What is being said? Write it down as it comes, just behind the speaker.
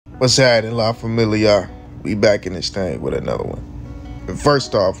What's happening, La Familia? We back in this thing with another one. And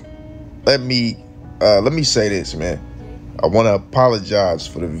first off, let me say this, man. I want to apologize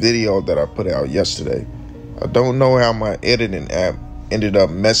for the video that I put out yesterday. I don't know how my editing app ended up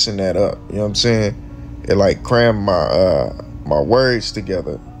messing that up. You know what I'm saying? It like crammed my words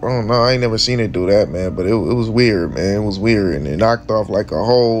together. I don't know. I ain't never seen it do that, man. But it was weird, man. It was weird, and it knocked off like a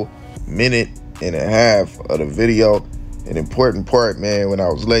whole minute and a half of the video. An important part, man, when I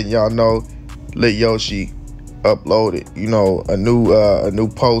was letting y'all know, Lit Yoshi uploaded, you know, a new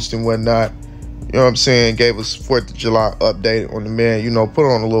post and whatnot. You know what I'm saying? Gave us 4th of July update on the man, you know, put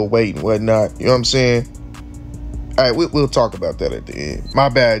on a little weight and whatnot. You know what I'm saying? All right, we'll talk about that at the end. My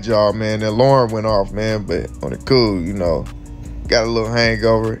bad, y'all, man. The alarm went off, man, but on the cool, you know, got a little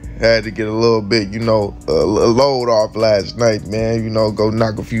hangover. Had to get a little bit, you know, a load off last night, man. You know, go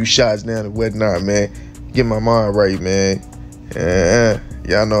knock a few shots down and whatnot, man. Get my mind right, man.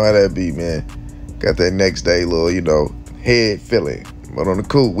 Y'all know how that be, man. Got that next day little, you know, head feeling. But on the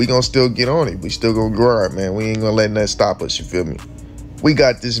cool, we gonna still get on it. We still gonna grind, man. We ain't gonna let nothing stop us, you feel me? We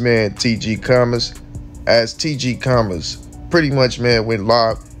got this man, TG Kommas. As TG Kommas pretty much, man, went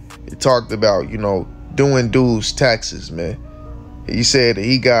live. He talked about, you know, doing dudes' taxes, man. He said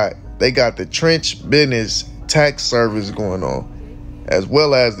that they got the trench business tax service going on, as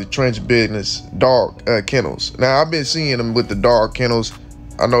well as the trench business dog kennels. Now, I've been seeing them with the dog kennels.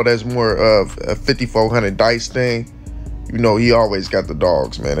 I know that's more of a 5400 dice thing. You know, he always got the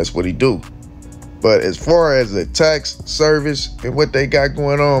dogs, man. That's what he do. But as far as the tax service and what they got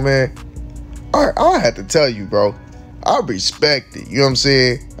going on, man, I have to tell you, bro, I respect it. You know what I'm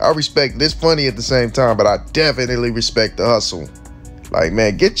saying? I respect it. It's funny at the same time, but I definitely respect the hustle. Like,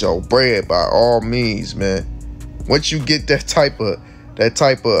 man, get your bread by all means, man. Once you get that type of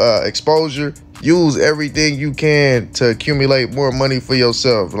exposure, use everything you can to accumulate more money for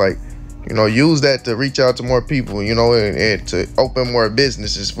yourself. Like, you know, use that to reach out to more people, you know, and to open more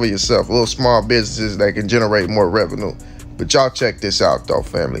businesses for yourself, little small businesses that can generate more revenue. But y'all check this out, though,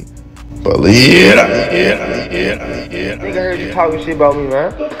 family. But yeah. Nigga heard you talking shit about me,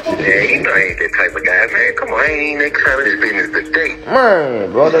 man. Yeah, you know I ain't that type of guy, man. Come on, I ain't that kind of this business today.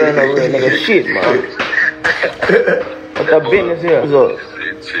 Man, bro, that ain't no real nigga shit, man. What that business here? What's up?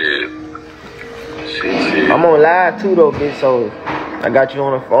 Shit. I'm on live too, though, bitch, so I got you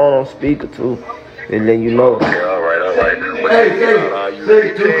on the phone on speaker too. And then you know. Okay, all right.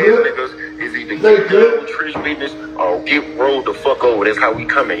 Say niggas is either get good trench business or get rolled the fuck over. That's how we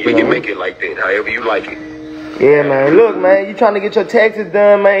coming. We can make it like that, however you like it. Yeah, man. Look, man, you trying to get your taxes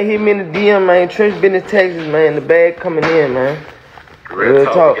done, man? Hit me in the DM, man. Trench business taxes, man. The bag coming in, man. Real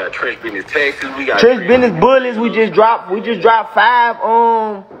talk. We got trench business taxes. We got trench business bullets. We just dropped 5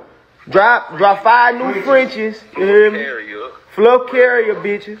 new Frenchies. You hear me? Fluff carrier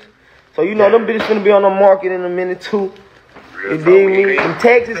bitches. So you know them bitches gonna be on the market in a minute too. You dig me? Them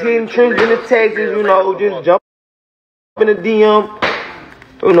taxes hitting trench business taxes. You know, just jump in the DM.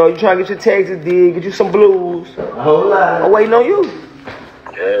 You know, you trying to get your taxes did, get you some blues. I'm waiting on you.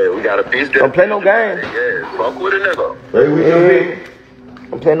 Yeah, we got a bitch. Don't play no games. Yeah, fuck with a nigga.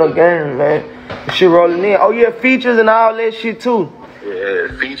 Don't play no games, man. This shit rolling in. Oh yeah, features and all that shit too. Yeah,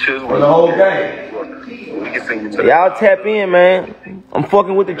 features. The whole game. Y'all tap in, man. I'm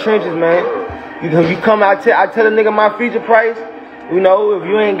fucking with the trenches, man. You come out, I tell a nigga my feature price. You know, if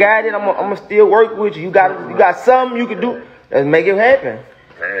you ain't got it, I'ma still work with you. You got something you can do. Let's make it happen.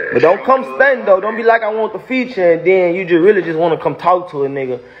 But don't come stunting though. Don't be like I want the feature and then you just really want to come talk to a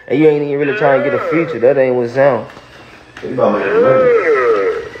nigga and you ain't even really trying to get a feature. That ain't what sound.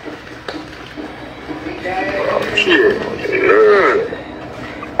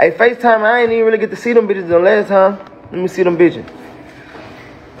 Hey, FaceTime, I ain't even really get to see them bitches the last time. Let me see them bitches.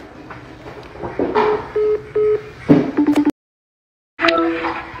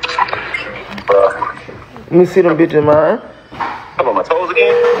 Let me see them bitches, man. I'm on my toes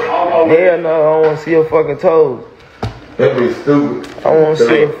again? Hell no, I don't want to see your fucking toes. That be stupid. I want to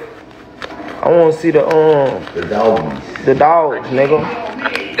see the dogs. The dogs, nigga.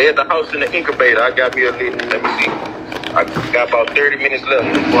 They at the house in the incubator. I got me a little, let me see. I got about 30 minutes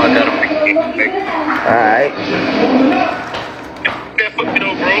left before I got a big incubator. Alright. That fuck it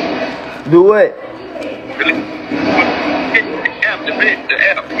up, bro. Do what? Really? The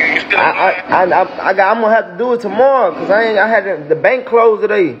app. I'm gonna have to do it tomorrow because I had the bank closed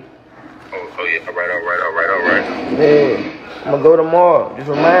today. Oh yeah, all right. Yeah, I'm gonna go tomorrow. Just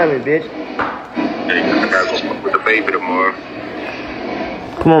remind me, bitch. Yeah, I gotta go with the baby tomorrow.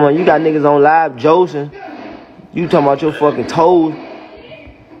 Come on, man. You got niggas on live, Joseph. You talking about your fucking toes? Yeah,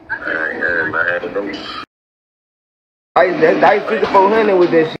 man. That's 5400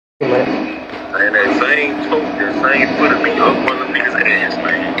 with that shit. man. And that same toe, that same foot will be up on the nigga's ass,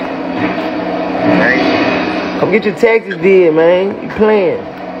 man. Come get your taxes did, man. You playing.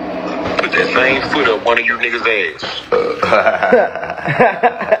 Put that same foot up one of you niggas' ass.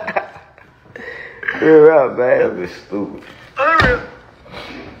 Real up, man. That bitch stupid.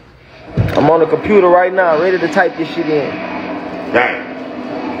 I'm on the computer right now, ready to type this shit in. Dang.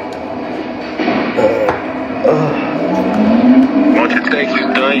 Once your taxes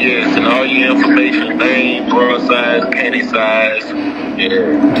done, yes, and all your information, name, bra size, panty size,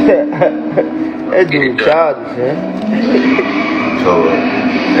 yeah. That dude childish, man.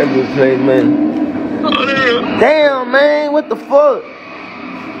 That dude play, man. Damn, man, what the fuck?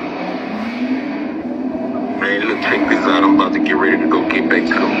 Man, look, check this out. I'm about to get ready to go get back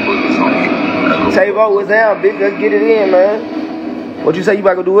to the bullets on you. Tavo, what's down, bitch? Let's get it in, man. What you say, you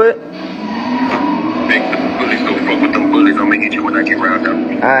about to do it? Make the bullets go fuck with them bullets. I'm gonna get you when I get round up.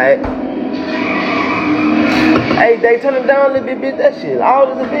 Alright. Hey, they turn it down a little bit, bitch. That shit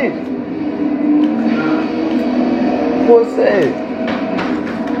loud as a bitch. What's that?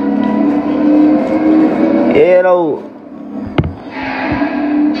 Yeah, though.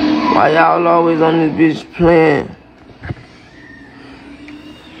 Why y'all always on this bitch playing?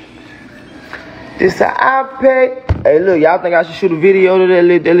 This an iPad. Hey, look, y'all think I should shoot a video to that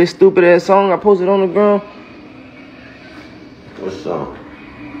little stupid ass song I posted on the ground? What song?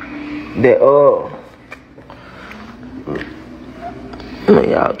 That, man,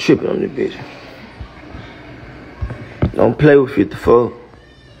 y'all tripping on this bitch. Don't play with 54.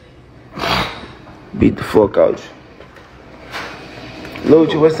 Beat the fuck out you.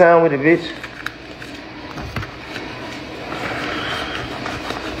 Lucha, what sound with it, bitch?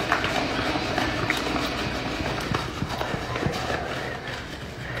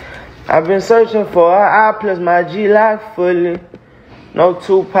 I've been searching for I plus my G-Lock fully. No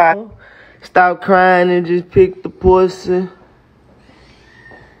Tupac. Stop crying and just pick the pussy.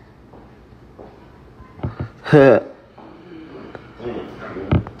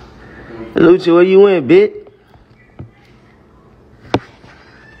 Lucha, where you in, bitch?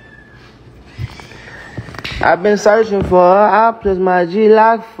 I've been searching for I plus my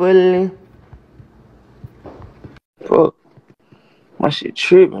G-Lock fully. Fuck. My shit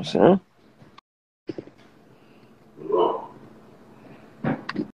tripping, son.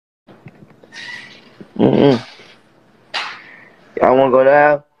 Y'all wanna go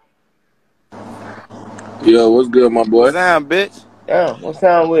down? Yo, what's good, my boy? What's down, bitch? Yeah, what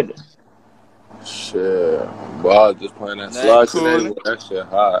sound with it? Shit, boy, I was just playing that slide today. Boy, that shit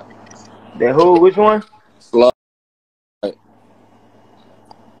hot. That who? Which one? Slide.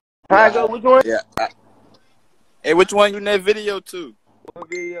 How I go? Which one? Yeah. Hey, which one you in that video to? What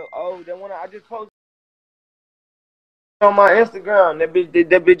video? Oh, that one I just posted on my Instagram. That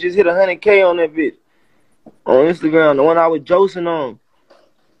bitch just hit 100K on that bitch. On Instagram, the one I was josing on.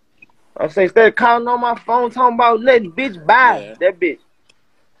 I say, instead of calling on my phone talking about letting bitch buy that bitch.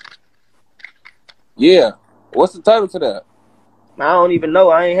 Yeah. What's the title to that? I don't even know.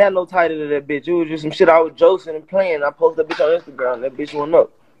 I ain't had no title to that bitch. It was just some shit I was josing and playing. I posted that bitch on Instagram. That bitch went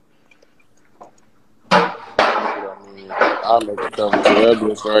up. I'll make a cover to that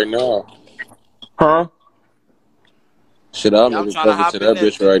bitch right now. Huh? Shit, I'll make a cover to that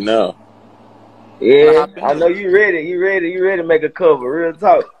bitch right now. Yeah, I know you ready. You ready to make a cover. Real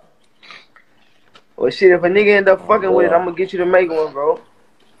talk. Well, shit, if a nigga end up fucking with it, I'm gonna get you to make one, bro.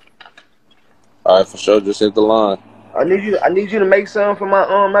 All right, for sure. Just hit the line. I need you to make something for my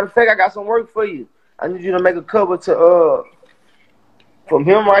matter of fact, I got some work for you. I need you to make a cover to from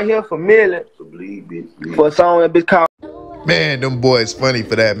him right here for Millie for a song that bitch called. Man, them boys funny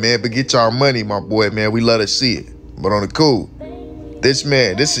for that, man. But get y'all money, my boy, man. We love to see it. But on the cool, this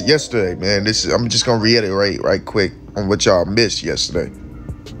is yesterday, man. I'm just gonna reiterate right quick on what y'all missed yesterday.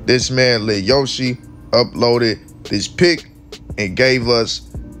 This man, Lil Yoshi, uploaded this pic and gave us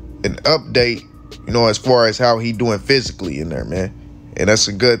an update, you know, as far as how he doing physically in there, man. And that's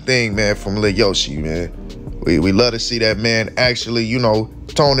a good thing, man, from Lil Yoshi, man. We love to see that man actually, you know,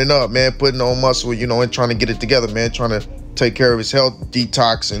 toning up, man, putting on muscle, you know, and trying to get it together, man, trying to take care of his health,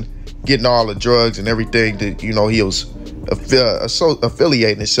 detoxing, getting all the drugs and everything that, you know, he was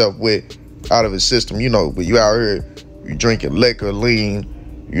affiliating himself with out of his system, you know. But you out here, you drinking liquor, lean,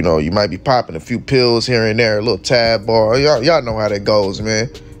 you know, you might be popping a few pills here and there, a little tab bar. Y'all know how that goes, man.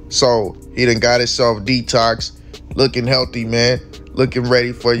 So he done got himself detox, looking healthy, man, looking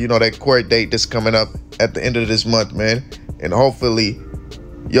ready for, you know, that court date that's coming up at the end of this month, man. And hopefully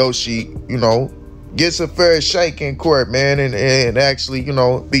Yoshi, you know, gets a fair shake in court, man, and actually, you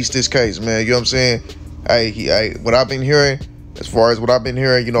know, beats this case, man. You know what I'm saying? What I've been hearing, as far as what I've been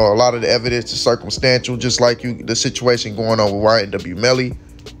hearing, you know, a lot of the evidence is circumstantial, just like the situation going on with YNW Melly,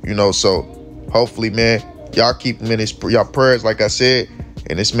 you know. So hopefully, man, y'all keep him in y'all prayers, like I said,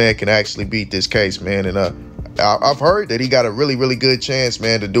 and this man can actually beat this case, man. And I've heard that he got a really, really good chance,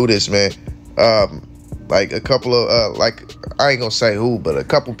 man, to do this, man. Like a couple of like, I ain't gonna say who, but a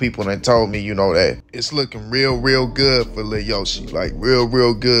couple people that told me, you know, that it's looking real good for Lil Yoshi, like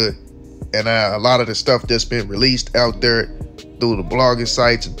real good. And a lot of the stuff that's been released out there through the blogging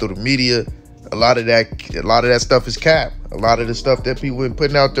sites and through the media, a lot of that stuff is cap. A lot of the stuff that people been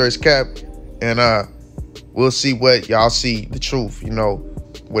putting out there is cap. And we'll see what y'all see the truth, you know,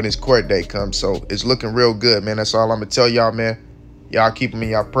 when his court date comes. So it's looking real good, man. That's all I'm gonna tell y'all, man. Y'all keep him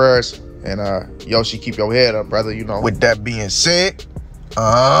in y'all prayers. And Yoshi, keep your head up, brother, you know. With that being said,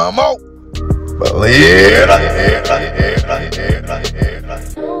 I'm out. Believe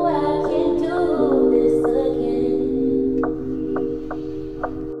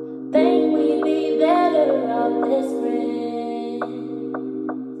Think we'd be better off this friend.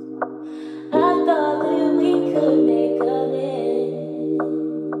 I thought that we could make